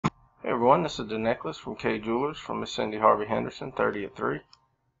Hey everyone, this is the necklace from K Jewelers from Miss Cindy Harvey Henderson, 30 at 3.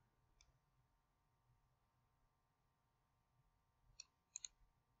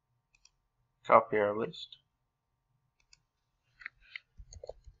 Copy our list.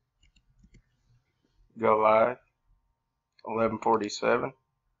 Go live, 11:47.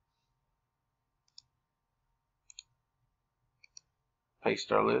 Paste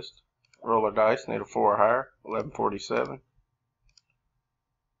our list. Roll our dice, need a 4 or higher, 11:47.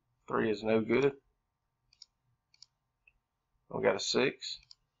 3 is no good. We got a 6.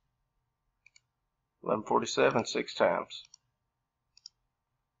 11:47, 6 times.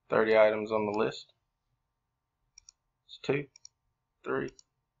 30 items on the list. It's 2, 3,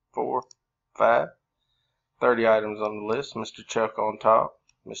 4, 5. 30 items on the list. Mr. Chuck on top,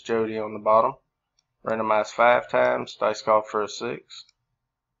 Miss Jody on the bottom. Randomized 5 times. Dice called for a 6.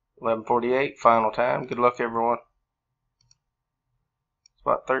 11:48, final time. Good luck, everyone.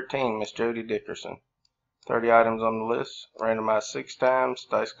 Spot 13, Miss Jody Dickerson. 30 items on the list. Randomized 6 times.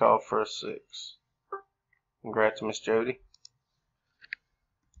 Dice called for a 6. Congrats, Miss Jody.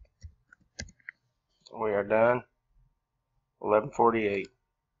 We are done. 11:48.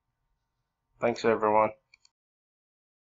 Thanks, everyone.